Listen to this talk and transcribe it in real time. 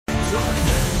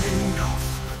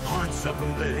Enough, hearts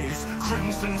ablaze,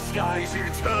 crimson skies,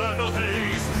 eternal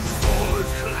haze.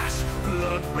 Swords clash,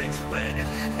 blood makes red,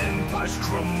 empires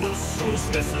crumble, souls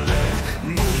misled.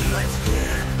 Moonlight's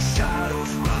clear,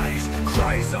 shadows rise,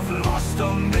 cries of lost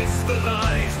amidst the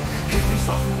lies. Hymns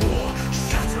of war,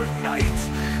 shattered night,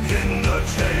 in the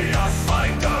chaos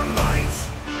find our light.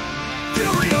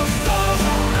 Fury of soul.